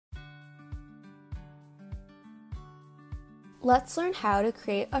Let's learn how to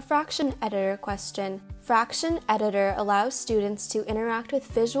create a fraction editor question. Fraction editor allows students to interact with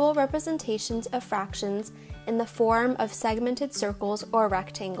visual representations of fractions in the form of segmented circles or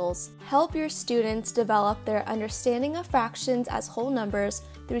rectangles. Help your students develop their understanding of fractions as whole numbers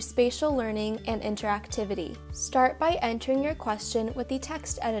through spatial learning and interactivity. Start by entering your question with the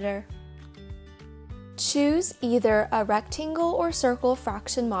text editor. Choose either a rectangle or circle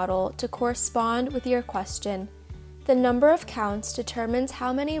fraction model to correspond with your question. The number of counts determines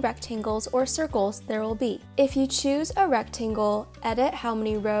how many rectangles or circles there will be. If you choose a rectangle, edit how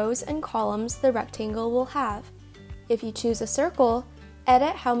many rows and columns the rectangle will have. If you choose a circle,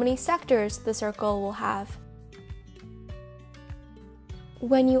 edit how many sectors the circle will have.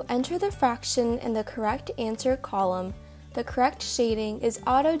 When you enter the fraction in the correct answer column, the correct shading is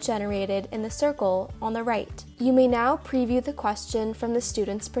auto-generated in the circle on the right. You may now preview the question from the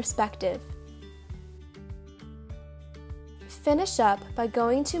student's perspective. Finish up by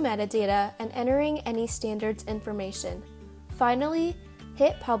going to metadata and entering any standards information. Finally,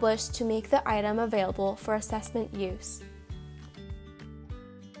 hit Publish to make the item available for assessment use.